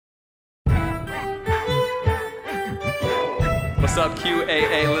What's up,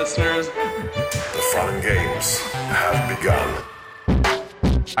 QAA listeners? The fun games have begun.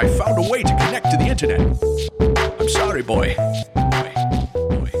 I found a way to connect to the internet. I'm sorry, boy.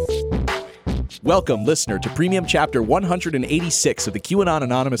 Welcome, listener, to Premium Chapter 186 of the QAnon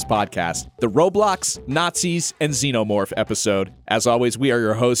Anonymous podcast, the Roblox, Nazis, and Xenomorph episode. As always, we are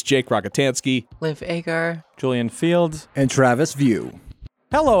your hosts, Jake Rockatansky, Liv Agar, Julian Fields, and Travis View.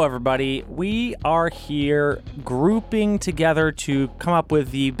 Hello, everybody. We are here grouping together to come up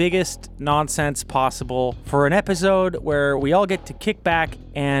with the biggest nonsense possible for an episode where we all get to kick back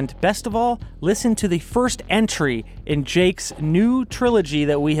and, best of all, listen to the first entry in Jake's new trilogy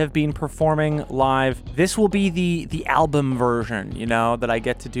that we have been performing live. This will be the album version, that I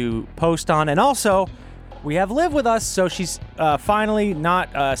get to do post on. And also, we have Liv with us, so she's finally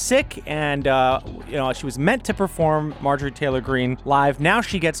not sick, and she was meant to perform Marjorie Taylor Greene live. Now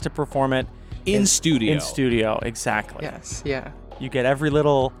she gets to perform it in studio. In studio, exactly. Yes, yeah. You get every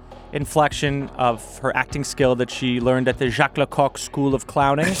little inflection of her acting skill that she learned at the Jacques Lecoq School of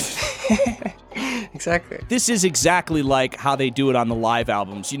Clowning. Exactly. This is exactly like how they do it on the live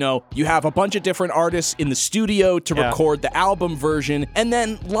albums. You have a bunch of different artists in the studio to record the album version, and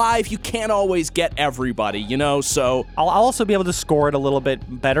then live, you can't always get everybody, so... I'll also be able to score it a little bit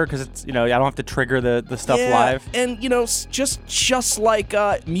better because it's, I don't have to trigger the stuff live. And, just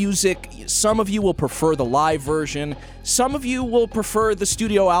like music, some of you will prefer the live version, some of you will prefer the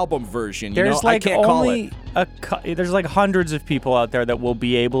studio album version. There's I can't call it. There's like hundreds of people out there that will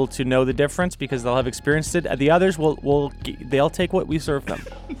be able to know the difference because they'll have experienced it. The others they'll take what we serve them.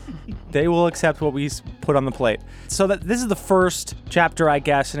 They will accept what we put on the plate. So this is the first chapter, I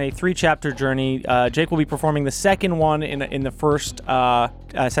guess, in a 3-chapter journey. Jake will be performing the second one in the first,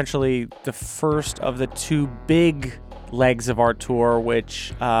 essentially the first of the 2 big legs of our tour,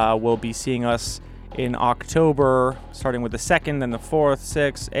 which will be seeing us in October, starting with the 2nd, then the 4th,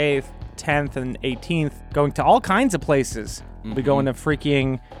 6th, 8th, 10th, and 18th, going to all kinds of places. We'll be going to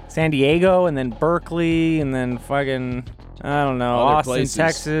freaking San Diego, and then Berkeley, and then fucking, I don't know, Other Austin, places.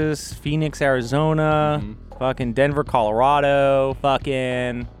 Texas, Phoenix, Arizona, fucking Denver, Colorado,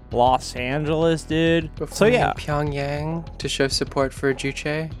 fucking Los Angeles, dude. Performing in Pyongyang to show support for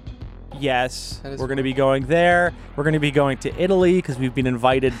Juche. Yes, That is we're going to be going there. We're going to be going to Italy because we've been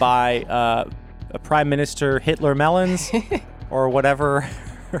invited by a Prime Minister Hitler Melons, or whatever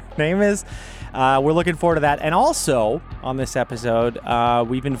her name is. We're looking forward to that. And also, on this episode,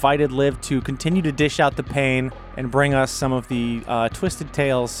 we've invited Liv to continue to dish out the pain and bring us some of the twisted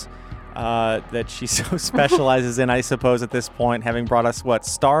tales that she so specializes in, I suppose, at this point, having brought us,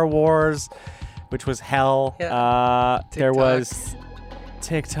 Star Wars, which was hell. Yeah. There was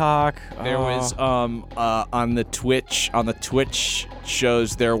TikTok. There was on the Twitch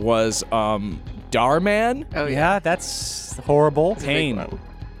shows there was Darman. Oh, Yeah, that's horrible. It's a big Pain. one.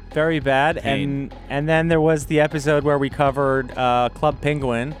 Very bad. Pain. And then there was the episode where we covered Club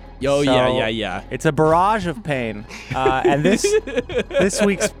Penguin. Oh, So yeah. It's a barrage of pain. And this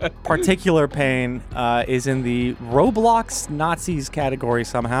week's particular pain is in the Roblox Nazis category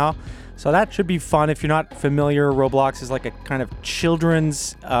somehow. So that should be fun. If you're not familiar, Roblox is like a kind of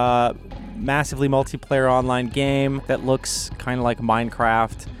children's massively multiplayer online game that looks kind of like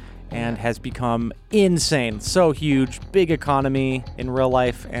Minecraft and has become insane. So huge, big economy in real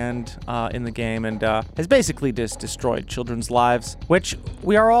life and in the game, and has basically just destroyed children's lives, which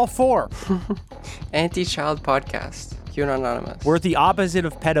we are all for. Anti-child podcast. QAnon Anonymous. We're the opposite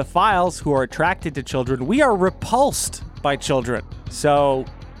of pedophiles who are attracted to children. We are repulsed by children. So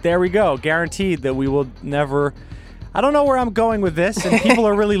there we go. Guaranteed that we will never... I don't know where I'm going with this, and people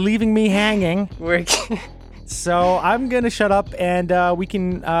are really leaving me hanging. So I'm going to shut up, and we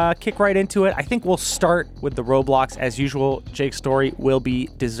can kick right into it. I think we'll start with the Roblox. As usual, Jake's story will be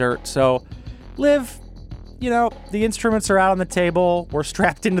dessert. So, Liv, the instruments are out on the table. We're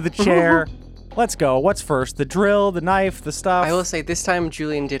strapped into the chair. Let's go. What's first? The drill, the knife, the stuff? I will say, this time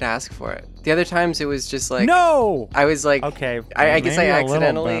Julian did ask for it. The other times it was just like... No! I was like... Okay. I guess I maybe a little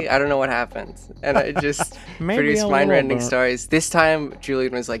accidentally... bit. I don't know what happened. And I just Maybe produced a mind-rending little bit. stories. This time,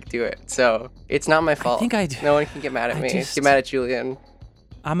 Julian was like, do it. So, it's not my fault. think I do. No one can get mad at I me. just- Get mad at Julian.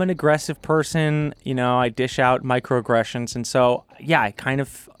 I'm an aggressive person. I dish out microaggressions. And so, yeah, I kind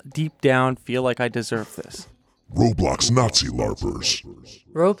of deep down feel like I deserve this. Roblox Nazi larpers.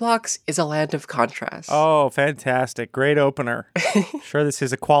 Roblox is a land of contrast. Oh, fantastic. Great opener. Sure, this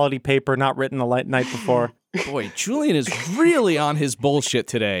is a quality paper not written the night before. Boy, Julian is really on his bullshit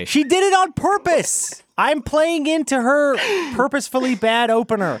today. She did it on purpose. I'm playing into her purposefully bad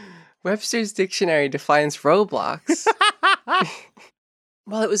opener. Webster's Dictionary defines Roblox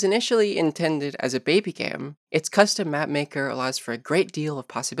While it was initially intended as a baby game, its custom map maker allows for a great deal of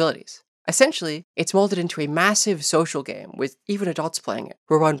possibilities. Essentially, it's molded into a massive social game with even adults playing it,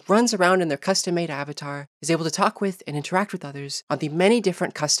 where one runs around in their custom-made avatar, is able to talk with and interact with others on the many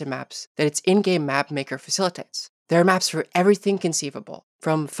different custom maps that its in-game map maker facilitates. There are maps for everything conceivable,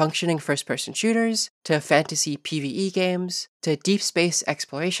 from functioning first-person shooters, to fantasy PvE games, to deep space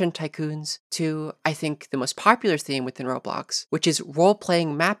exploration tycoons, to, I think, the most popular theme within Roblox, which is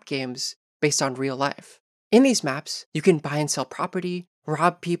role-playing map games based on real life. In these maps, you can buy and sell property,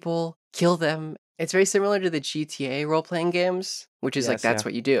 rob people, kill them. It's very similar to the GTA role-playing games, which is that's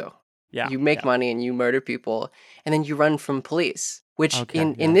what you do. Yeah. You make money and you murder people, and then you run from police, which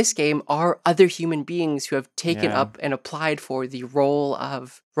in this game are other human beings who have taken up and applied for the role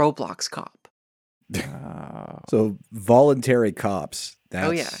of Roblox cop. So voluntary cops.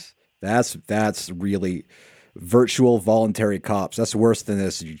 That's really virtual voluntary cops. That's worse than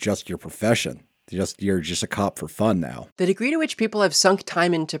this. Just your profession. You're just a cop for fun now. The degree to which people have sunk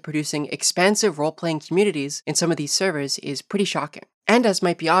time into producing expansive role-playing communities in some of these servers is pretty shocking. And as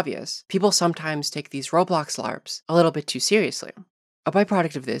might be obvious, people sometimes take these Roblox LARPs a little bit too seriously. A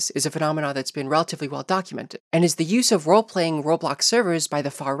byproduct of this is a phenomenon that's been relatively well documented, and is the use of role-playing Roblox servers by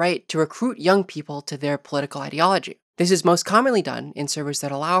the far right to recruit young people to their political ideology. This is most commonly done in servers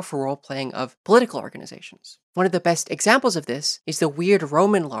that allow for role-playing of political organizations. One of the best examples of this is the weird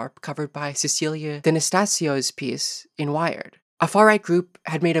Roman LARP covered by Cecilia D'Anastasio's piece in Wired. A far-right group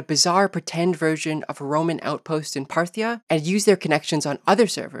had made a bizarre pretend version of a Roman outpost in Parthia and used their connections on other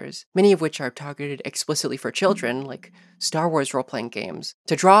servers, many of which are targeted explicitly for children, like Star Wars role-playing games,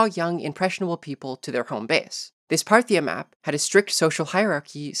 to draw young, impressionable people to their home base. This Parthia map had a strict social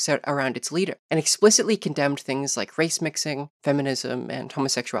hierarchy set around its leader, and explicitly condemned things like race mixing, feminism, and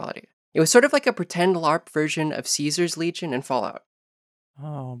homosexuality. It was sort of like a pretend LARP version of Caesar's Legion in Fallout.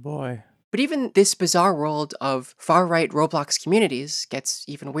 Oh boy. But even this bizarre world of far-right Roblox communities gets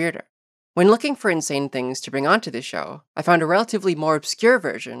even weirder. When looking for insane things to bring onto this show, I found a relatively more obscure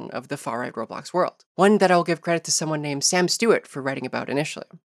version of the far-right Roblox world, one that I'll give credit to someone named Sam Stewart for writing about initially.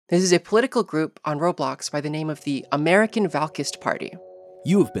 This is a political group on Roblox by the name of the American Valkist Party.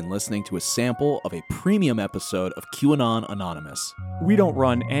 You have been listening to a sample of a premium episode of QAnon Anonymous. We don't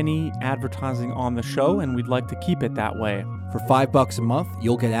run any advertising on the show, and we'd like to keep it that way. For $5 a month,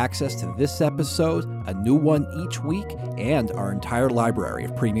 you'll get access to this episode, a new one each week, and our entire library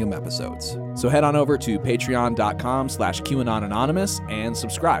of premium episodes. So head on over to patreon.com/QAnon Anonymous and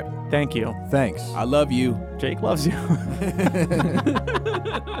subscribe. Thank you. Thanks. I love you. Jake loves you.